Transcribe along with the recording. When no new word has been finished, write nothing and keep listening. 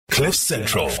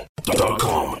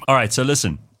CliffCentral.com. All right, so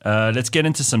listen, let's get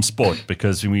into some sport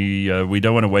because we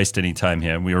don't want to waste any time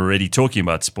here. We're already talking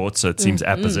about sports, so it seems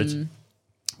apposite.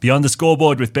 Beyond the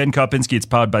Scoreboard with Ben Karpinski, it's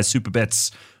powered by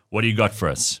Superbets. What do you got for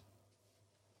us?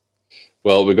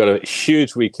 Well, we've got a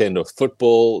huge weekend of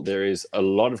football. There is a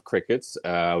lot of cricket.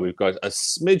 We've got a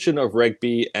smidgen of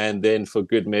rugby. And then for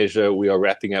good measure, we are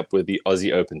wrapping up with the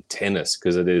Aussie Open tennis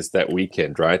because it is that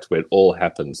weekend, right, where it all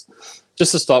happens.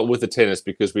 Just to start with the tennis,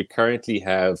 because we currently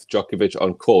have Djokovic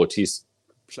on court. He's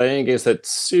playing against that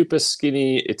super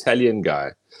skinny Italian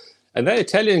guy. And that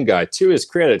Italian guy, to his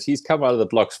credit, he's come out of the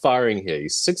blocks firing here.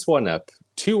 He's 6-1 up,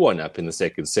 2-1 up in the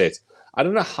second set. I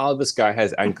don't know how this guy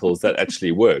has ankles that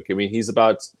actually work. I mean, he's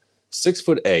about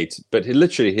 6'8", but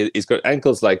he's got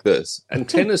ankles like this. And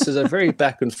tennis is a very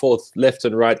back and forth, left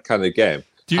and right kind of game.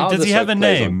 Does he have a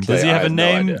name? Does he have a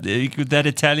name?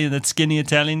 That skinny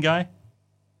Italian guy?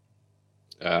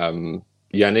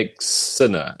 Yannick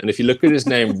Sinner. And if you look at his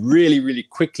name really, really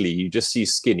quickly, you just see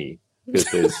skinny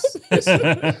because there's.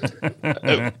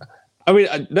 I mean,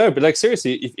 no, but like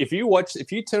seriously, if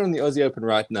you turn on the Aussie Open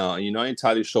right now and you're not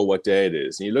entirely sure what day it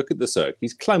is, and you look at the circuit,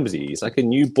 he's clumsy. He's like a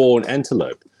newborn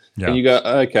antelope. Yeah. And you go,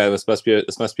 okay, this must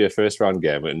be a first round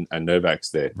game, and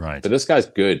Novak's there. Right. But this guy's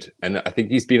good, and I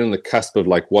think he's been on the cusp of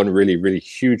like one really, really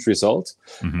huge result,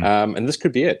 and this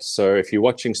could be it. So if you're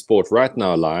watching sport right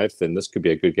now live, then this could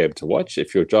be a good game to watch.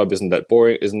 If your job isn't that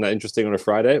boring, isn't that interesting on a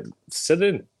Friday, sit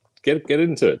in. Get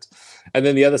into it. And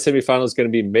then the other semifinal is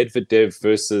going to be Medvedev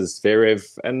versus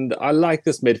Zverev. And I like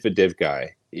this Medvedev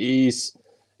guy. He's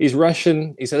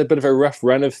Russian. He's had a bit of a rough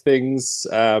run of things.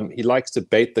 He likes to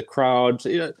bait the crowd.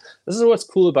 You know, this is what's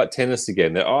cool about tennis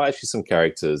again. There are actually some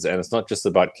characters, and it's not just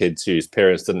about kids whose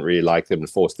parents didn't really like them and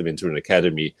forced them into an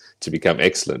academy to become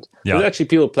excellent. Yeah. There's actually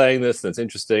people playing this, and it's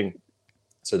interesting.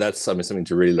 So that's something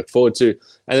to really look forward to.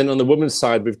 And then on the women's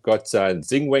side, we've got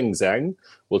Xingwen Zhang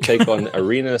will take on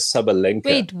Arina Sabalenka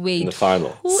in the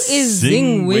final. Who is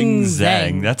Xingwen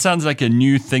Zhang? That sounds like a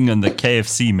new thing on the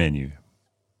KFC menu.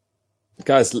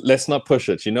 Guys, let's not push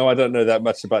it. You know I don't know that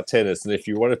much about tennis, and if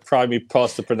you want to pry me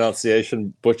past the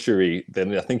pronunciation butchery,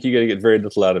 then I think you're going to get very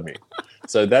little out of me.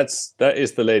 So that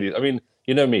is the ladies. I mean,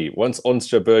 you know me. Once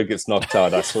Onstra Berg gets knocked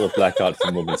out, I sort of black out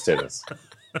from women's tennis.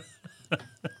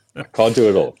 I can't do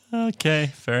it all.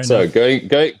 Okay, fair enough. So going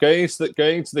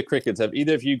into the crickets, have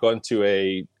either of you gone to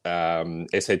a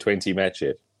SA20 match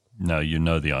yet? No, you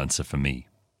know the answer for me.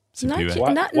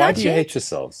 Why do you hate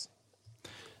yourselves?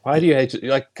 Why do you hate?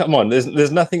 Like, come on,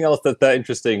 there's nothing else that's that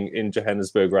interesting in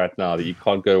Johannesburg right now that you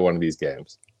can't go to one of these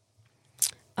games.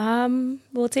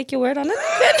 We'll take your word on it.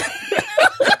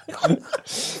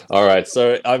 All right.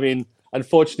 So, I mean,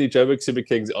 unfortunately, Joburg Super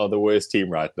Kings are the worst team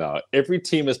right now. Every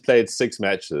team has played 6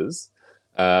 matches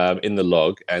in the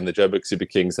log, and the Joburg Super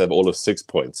Kings have all of 6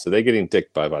 points. So they're getting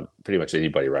dicked by about pretty much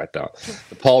anybody right now.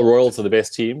 The Paarl Royals are the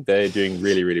best team. They're doing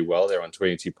really, really well. They're on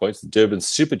 22 points. The Durban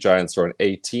Super Giants are on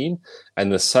 18.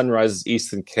 And the Sunrisers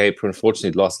Eastern Cape, who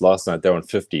unfortunately lost last night, they're on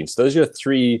 15. So those are your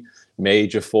 3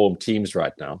 major form teams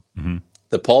right now. Mm-hmm.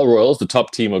 The Paarl Royals, the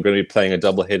top team, are going to be playing a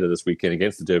doubleheader this weekend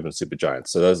against the Durban Super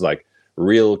Giants. So those like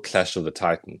real clash of the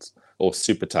Titans or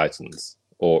Super Titans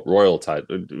or Royal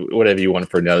Titan, whatever you want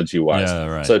for analogy-wise. Yeah,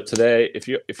 right. So today, if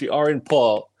you are in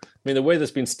Paarl, I mean, the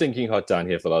weather's been stinking hot down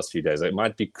here for the last few days. It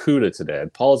might be cooler today.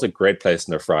 And Paarl's a great place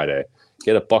on a Friday.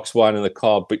 Get a box wine in the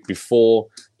car before,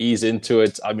 ease into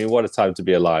it. I mean, what a time to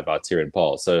be alive out here in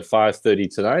Paarl. So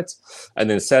 5:30 tonight. And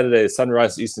then Saturday,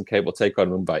 Sunrise Eastern Cape will take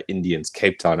on Mumbai Indians,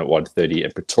 Cape Town at 1:30,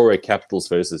 and Pretoria Capitals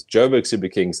versus Joburg Super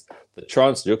Kings. The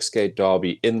Trans-Hoekskade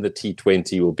Derby in the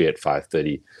T20 will be at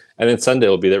 5:30. And then Sunday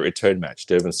will be their return match.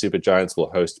 Durban Super Giants will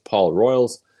host Paarl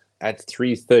Royals at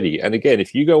 3:30. And again,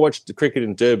 if you go watch the cricket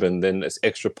in Durban, then it's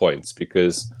extra points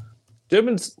because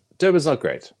Durban's not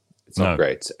great. It's not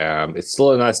great. It's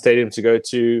still a nice stadium to go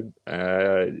to.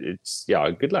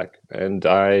 Good luck, and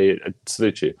I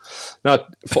salute you. Now,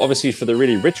 obviously, for the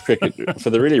really rich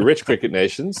cricket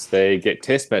nations, they get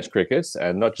Test match cricket,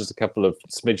 and not just a couple of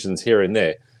smidgens here and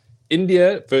there.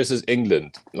 India versus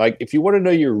England. Like, if you want to know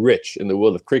you're rich in the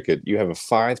world of cricket, you have a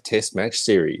 5 Test match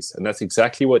series, and that's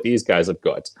exactly what these guys have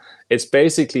got. It's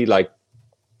basically like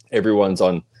everyone's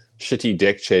on shitty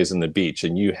deck chairs on the beach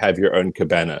and you have your own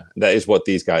cabana. That is what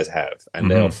these guys have, and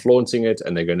they are flaunting it,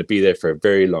 and they're going to be there for a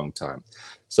very long time.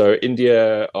 So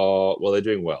India they're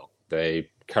doing well. They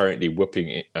currently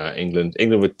whipping England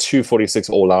with 246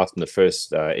 all out in the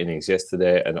first innings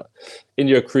yesterday, and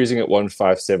India are cruising at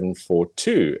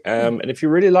 157.42. And if you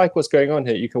really like what's going on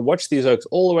here, you can watch these oaks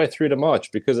all the way through to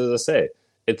March, because as I say,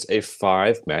 it's a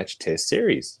 5 match Test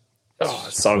series. Oh,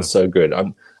 it sounds so good.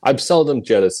 I'm seldom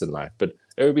jealous in life, but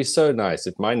It would be so nice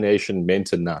if my nation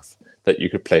meant enough that you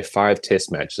could play 5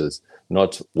 test matches,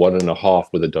 not 1.5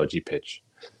 with a dodgy pitch.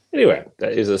 Anyway,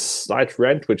 that is a slight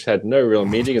rant which had no real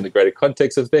meaning in the greater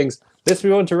context of things. Let's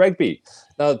move on to rugby.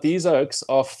 Now, these Oaks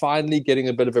are finally getting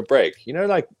a bit of a break.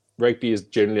 Like rugby is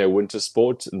generally a winter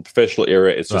sport. In the professional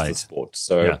era, it's just a sport.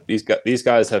 So these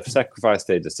guys have sacrificed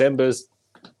their Decembers.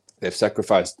 They've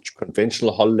sacrificed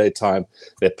conventional holiday time.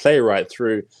 They play right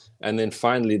through. And then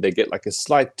finally, they get like a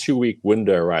slight 2-week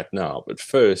window right now. But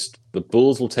first, the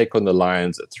Bulls will take on the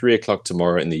Lions at 3 o'clock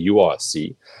tomorrow in the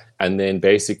URC. And then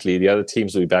basically the other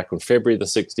teams will be back on February the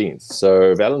 16th.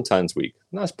 So Valentine's week,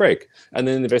 nice break. And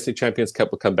then the Domestic Champions Cup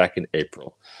will come back in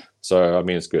April. So, I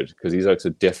mean, it's good because these Oaks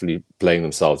are definitely playing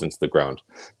themselves into the ground.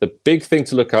 The big thing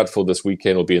to look out for this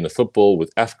weekend will be in the football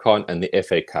with AFCON and the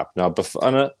FA Cup. Now,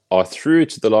 Bafana are through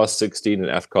to the last 16 in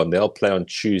AFCON. They'll play on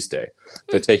Tuesday.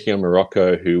 They're taking on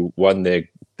Morocco, who won their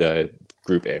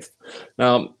Group F.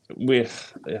 Now, again,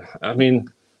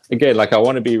 I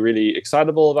want to be really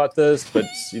excitable about this, but,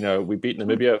 we beat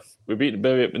Namibia.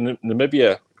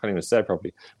 Namibia. I can't even say it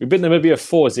properly. We beat Namibia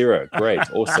 4-0. Great.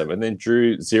 Awesome. And then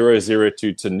drew 0-0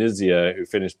 to Tunisia, who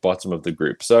finished bottom of the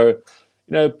group. So,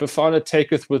 Bafana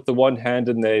taketh with the one hand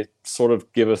and they sort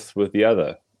of giveth with the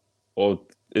other. Or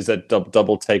is that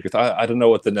double taketh? I don't know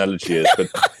what the analogy is, but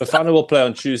Bafana will play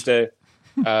on Tuesday.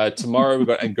 Tomorrow we've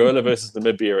got Angola versus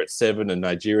Namibia at 7 and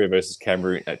Nigeria versus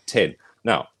Cameroon at 10.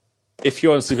 Now, if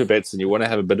you're on Super Bets and you want to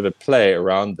have a bit of a play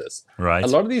around this, a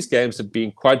lot of these games have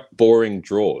been quite boring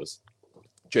draws.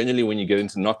 Generally, when you get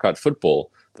into knockout football,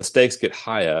 the stakes get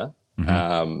higher.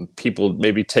 Mm-hmm. People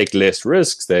maybe take less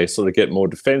risks. They sort of get more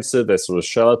defensive. They sort of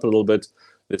shell up a little bit.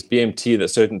 There's BMT that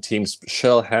certain teams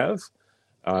shall have.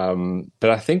 But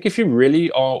I think if you really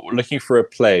are looking for a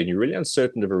play and you're really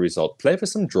uncertain of a result, play for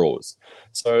some draws.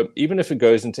 So even if it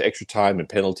goes into extra time and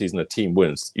penalties and the team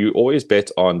wins, you always bet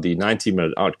on the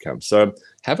 90-minute outcome. So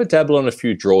have a dabble on a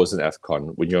few draws in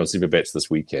AFCON when you're on Super Bets this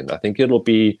weekend. I think it'll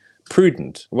be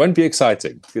prudent. It won't be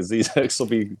exciting because these Oaks will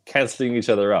be cancelling each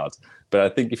other out. But I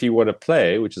think if you want to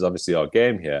play, which is obviously our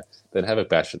game here, then have a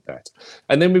bash at that.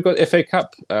 And then we've got FA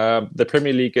Cup. The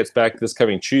Premier League gets back this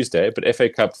coming Tuesday, but FA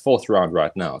Cup 4th round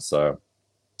right now. So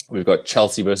we've got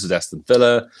Chelsea versus Aston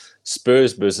Villa,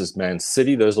 Spurs versus Man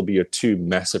City. Those will be your 2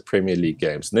 massive Premier League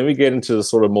games. And then we get into the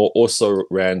sort of more also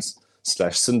rans /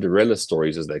 Cinderella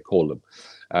stories, as they call them.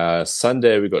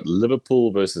 Sunday, we've got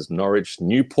Liverpool versus Norwich,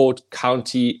 Newport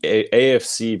County,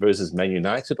 AFC versus Man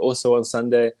United also on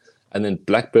Sunday. And then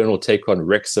Blackburn will take on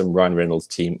Wrexham, Ryan Reynolds'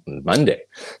 team on Monday.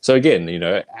 So again,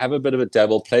 have a bit of a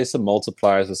dabble, play some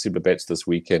multipliers with Super Bets this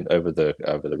weekend over the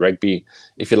rugby.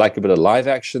 If you like a bit of live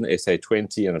action,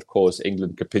 SA20, and of course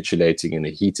England capitulating in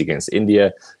the heat against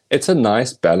India, it's a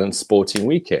nice balanced sporting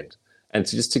weekend. And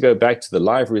just to go back to the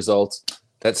live results,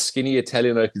 that skinny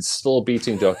Italian oak is still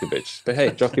beating Djokovic. But hey,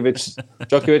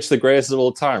 Djokovic, the greatest of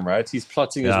all time, right? He's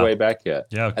plotting his way back here.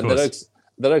 Yeah, of course.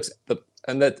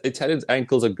 And that Italian's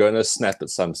ankles are going to snap at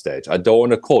some stage. I don't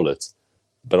want to call it,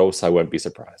 but also I won't be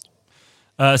surprised.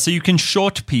 So you can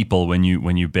short people when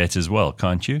you bet as well,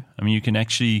 can't you? I mean, you can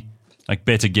actually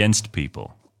bet against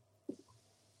people.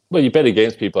 Well, you bet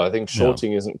against people. I think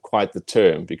shorting isn't quite the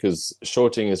term because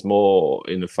shorting is more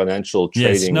in a financial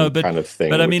trading kind of thing.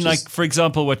 But I mean, for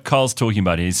example, what Carl's talking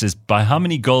about here, he says, by how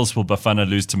many goals will Bafana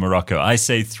lose to Morocco? I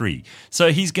say 3.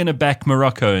 So he's going to back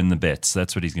Morocco in the bets.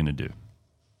 That's what he's going to do.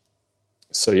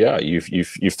 So yeah,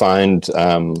 you find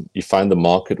the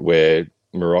market where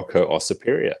Morocco are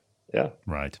superior. Yeah,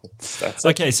 right. That's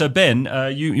okay. So Ben,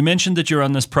 you mentioned that you're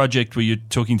on this project where you're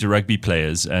talking to rugby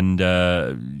players, and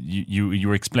you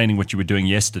were explaining what you were doing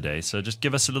yesterday. So just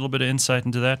give us a little bit of insight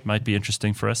into that. Might be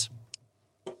interesting for us.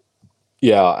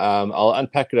 Yeah, I'll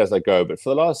unpack it as I go. But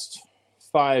for the last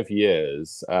 5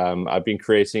 years, I've been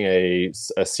creating a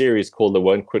series called the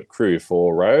Won't Quit Crew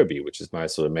for Ryobi, which is my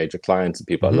sort of major clients and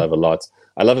people I love a lot.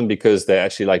 I love them because they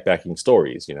actually like backing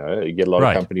stories. You get a lot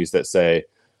of companies that say,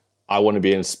 I want to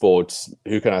be in sports.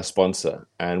 Who can I sponsor?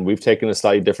 And we've taken a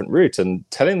slightly different route and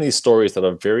telling these stories that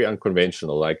are very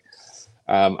unconventional. Like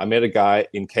I met a guy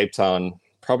in Cape Town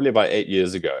probably about 8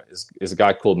 years ago. Is a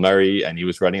guy called Murray, and he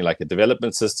was running like a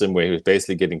development system where he was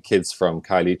basically getting kids from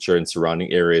Kailicha and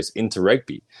surrounding areas into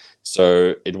rugby.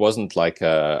 So it wasn't like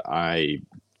I'm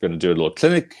going to do a little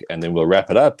clinic and then we'll wrap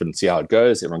it up and see how it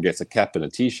goes. Everyone gets a cap and a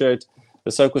T-shirt.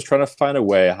 The Soak was trying to find a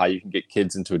way how you can get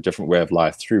kids into a different way of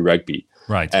life through rugby.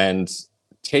 Right. And so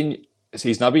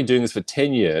he's now been doing this for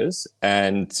 10 years,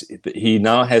 and he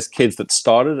now has kids that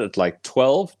started at like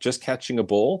 12, just catching a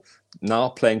ball, now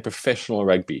playing professional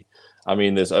rugby. I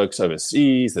mean, there's Oaks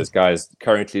overseas, there's guys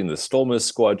currently in the Stormers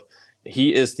squad.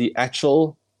 He is the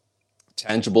actual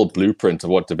tangible blueprint of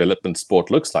what development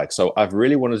sport looks like. So I've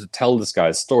really wanted to tell this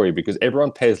guy's story because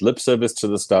everyone pays lip service to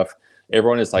the stuff.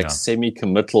 Everyone is like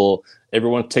semi-committal.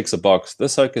 Everyone ticks a box.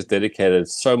 This Hoke has dedicated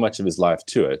so much of his life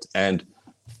to it, and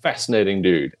fascinating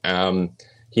dude.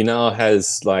 He now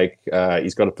has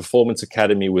he's got a performance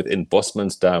academy within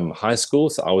Bosmansdam High School.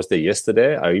 So I was there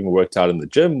yesterday. I even worked out in the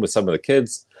gym with some of the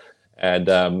kids,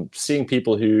 and seeing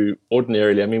people who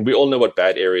ordinarily, I mean, we all know what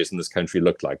bad areas in this country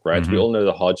look like, right? We all know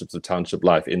the hardships of township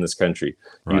life in this country.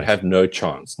 Right. You have no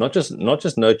chance, not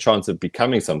just no chance of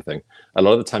becoming something. A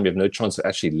lot of the time, you have no chance of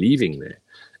actually leaving there.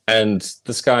 And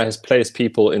this guy has placed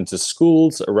people into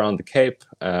schools around the Cape,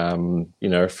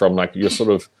 from like your sort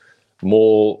of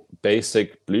more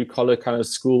basic blue collar kind of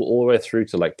school all the way through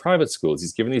to like private schools.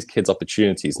 He's given these kids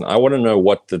opportunities, and I want to know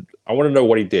what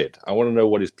he did. I want to know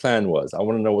what his plan was. I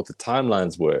want to know what the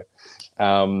timelines were.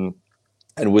 And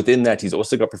within that, he's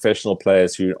also got professional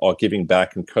players who are giving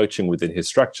back and coaching within his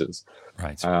structures.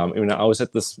 Right. I was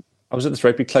at this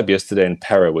rugby club yesterday in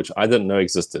Para, which I didn't know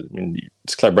existed. I mean,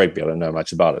 it's club rugby. I don't know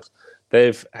much about it.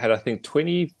 They've had, I think,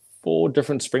 24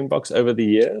 different Springboks over the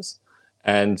years.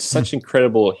 And such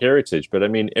incredible heritage. But I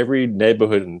mean, every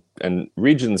neighborhood and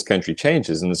region in this country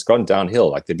changes, and it's gone downhill.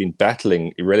 Like they've been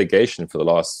battling relegation for the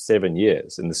last 7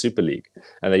 years in the Super League,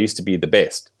 and they used to be the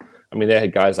best. I mean, they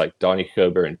had guys like Donny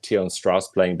Gerber and Tion Strauss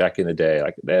playing back in the day.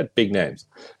 Like they had big names.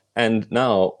 And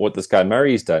now what this guy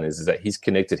Murray's done is that he's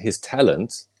connected his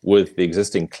talent with the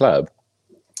existing club.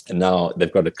 And now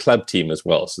they've got a club team as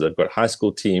well. So they've got high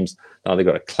school teams. Now they've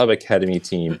got a club academy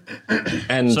team.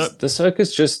 And the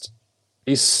circus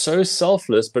he's so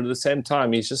selfless, but at the same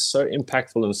time, he's just so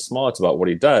impactful and smart about what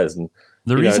he does. And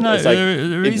the reason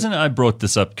I brought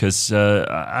this up because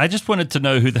I just wanted to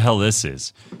know who the hell this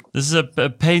is. This is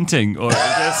a painting or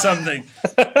something,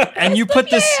 and you put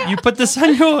this on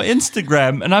your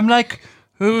Instagram, and I'm like,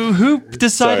 who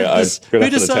decided this? Who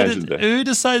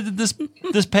decided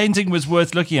this painting was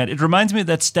worth looking at? It reminds me of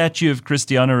that statue of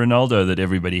Cristiano Ronaldo that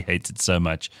everybody hated so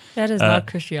much. That is not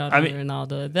Cristiano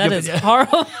Ronaldo. That is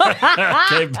horrible.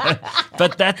 Okay,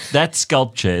 but that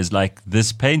sculpture is like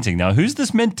this painting. Now, who's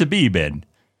this meant to be, Ben?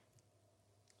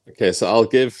 Okay, so I'll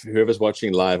give whoever's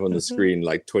watching live on the screen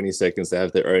like 20 seconds to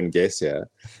have their own guess here.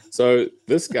 So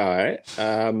this guy,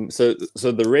 so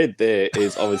the red there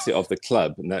is obviously of the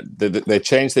club, and that they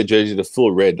changed their jersey to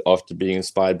full red after being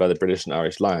inspired by the British and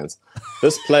Irish Lions.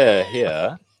 This player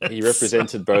here, he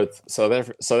represented both South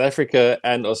Africa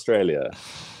and Australia,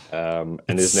 and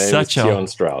his name is Tion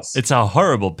Strauss. It's a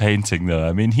horrible painting, though.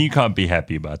 I mean, he can't be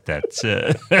happy about that.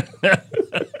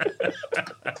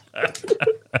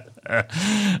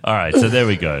 All right, so there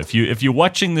we go. If you're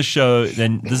watching the show,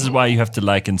 then this is why you have to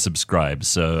like and subscribe.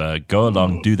 So go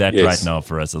along, do that right now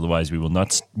for us. Otherwise, we will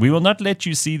not let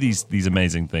you see these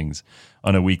amazing things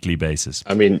on a weekly basis.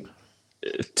 I mean,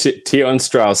 Tion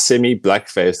Strauss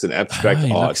semi-blackface and abstract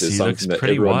art is something that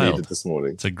everyone needed this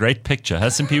morning. It's a great picture.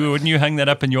 Hassan, wouldn't you hang that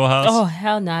up in your house? Oh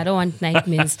hell no! I don't want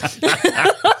nightmares.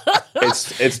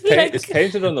 It's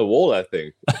painted on the wall, I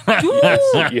think.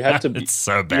 You have to. It's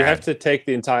so bad. You have to take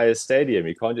the entire stadium.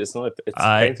 You can't. It's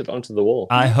painted onto the wall.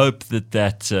 I hope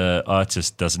that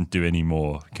artist doesn't do any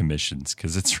more commissions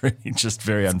because it's really just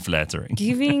very unflattering.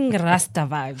 Giving Rasta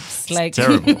vibes. It's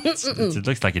terrible. It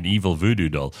looks like an evil voodoo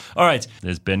doll. All right,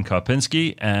 there's Ben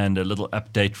Karpinski and a little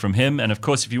update from him. And of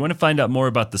course, if you want to find out more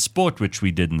about the sport, which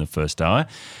we did in the first hour,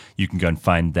 you can go and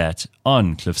find that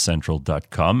on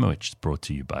cliffcentral.com, which is brought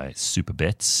to you by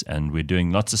Superbets. And we're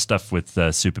doing lots of stuff with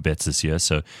Superbets this year.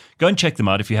 So go and check them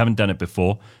out if you haven't done it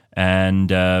before. And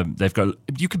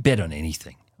you can bet on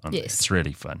anything. Yes. It's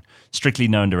really fun. Strictly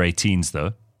no under 18s,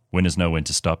 though. Winners know when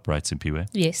to stop, right, Simpiwe?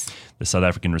 Yes. The South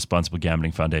African Responsible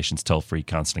Gambling Foundation's toll-free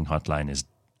counselling hotline is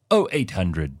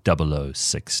 0800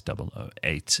 006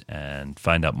 008, and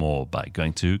find out more by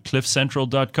going to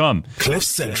cliffcentral.com.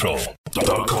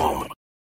 cliffcentral.com